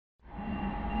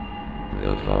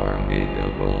The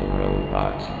formidable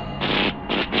robots.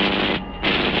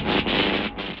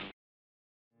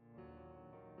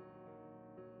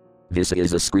 This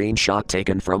is a screenshot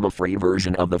taken from a free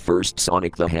version of the first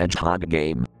Sonic the Hedgehog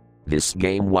game. This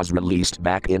game was released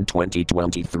back in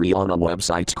 2023 on a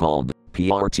website called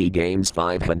PRT Games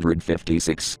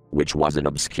 556, which was an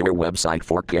obscure website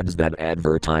for kids that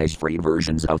advertised free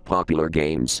versions of popular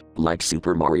games, like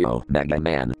Super Mario, Mega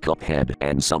Man, Cuphead,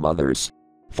 and some others.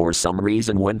 For some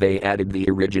reason, when they added the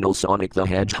original Sonic the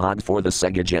Hedgehog for the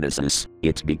Sega Genesis,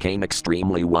 it became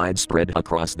extremely widespread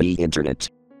across the internet.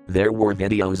 There were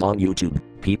videos on YouTube,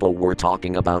 people were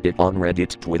talking about it on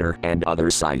Reddit, Twitter, and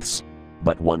other sites.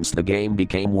 But once the game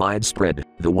became widespread,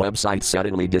 the website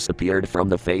suddenly disappeared from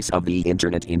the face of the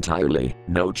internet entirely,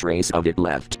 no trace of it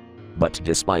left. But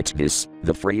despite this,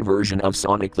 the free version of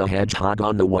Sonic the Hedgehog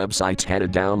on the website had a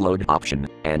download option,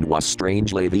 and was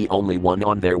strangely the only one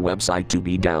on their website to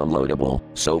be downloadable,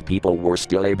 so people were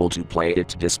still able to play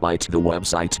it despite the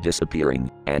website disappearing,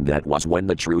 and that was when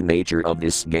the true nature of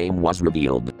this game was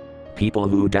revealed. People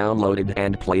who downloaded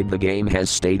and played the game has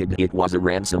stated it was a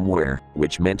ransomware,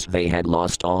 which meant they had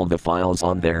lost all the files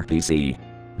on their PC.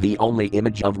 The only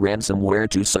image of ransomware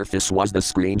to surface was the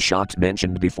screenshot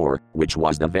mentioned before, which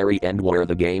was the very end where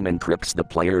the game encrypts the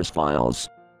player's files.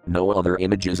 No other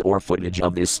images or footage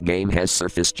of this game has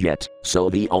surfaced yet, so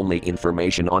the only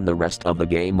information on the rest of the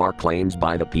game are claims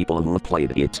by the people who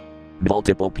played it.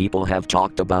 Multiple people have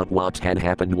talked about what had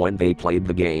happened when they played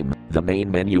the game. The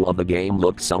main menu of the game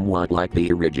looked somewhat like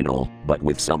the original, but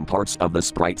with some parts of the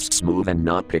sprites smooth and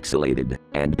not pixelated,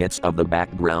 and bits of the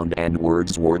background and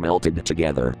words were melted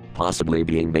together, possibly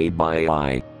being made by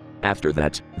AI. After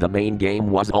that, the main game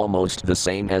was almost the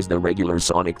same as the regular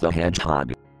Sonic the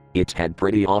Hedgehog. It had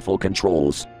pretty awful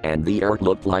controls, and the art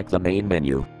looked like the main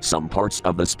menu. Some parts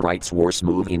of the sprites were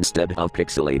smooth instead of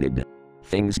pixelated.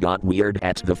 Things got weird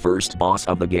at the first boss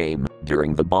of the game.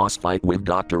 During the boss fight with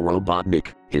Dr.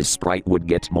 Robotnik, his sprite would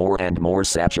get more and more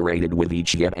saturated with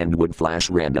each hit and would flash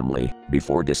randomly,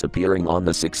 before disappearing on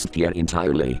the sixth hit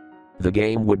entirely. The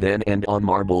game would then end on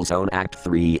Marble Zone Act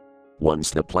 3.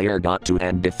 Once the player got to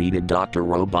and defeated Dr.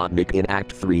 Robotnik in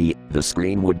Act 3, the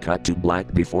screen would cut to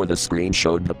black before the screen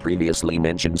showed the previously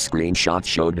mentioned screenshot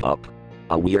showed up.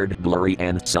 A weird, blurry,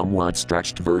 and somewhat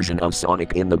stretched version of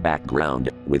Sonic in the background,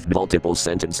 with multiple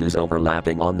sentences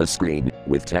overlapping on the screen,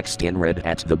 with text in red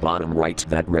at the bottom right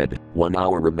that read, 1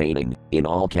 hour remaining, in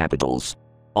all capitals.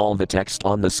 All the text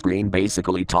on the screen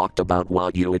basically talked about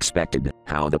what you expected,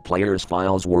 how the player's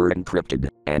files were encrypted,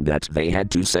 and that they had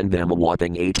to send them a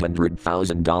whopping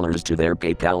 $800,000 to their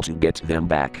PayPal to get them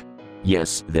back.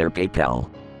 Yes, their PayPal.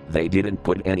 They didn't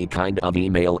put any kind of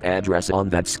email address on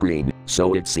that screen,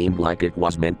 so it seemed like it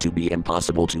was meant to be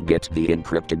impossible to get the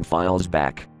encrypted files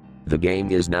back. The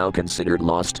game is now considered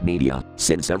lost media,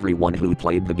 since everyone who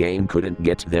played the game couldn't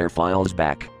get their files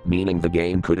back, meaning the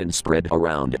game couldn't spread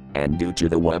around, and due to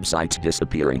the website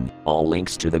disappearing, all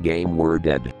links to the game were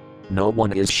dead. No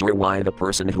one is sure why the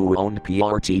person who owned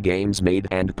PRT Games made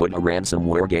and put a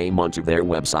ransomware game onto their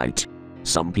website.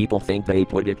 Some people think they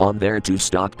put it on there to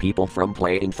stop people from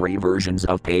playing free versions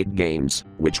of paid games,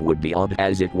 which would be odd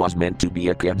as it was meant to be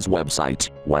a kid's website,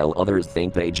 while others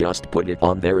think they just put it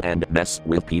on there and mess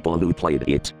with people who played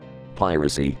it.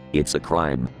 Piracy, it's a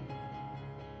crime.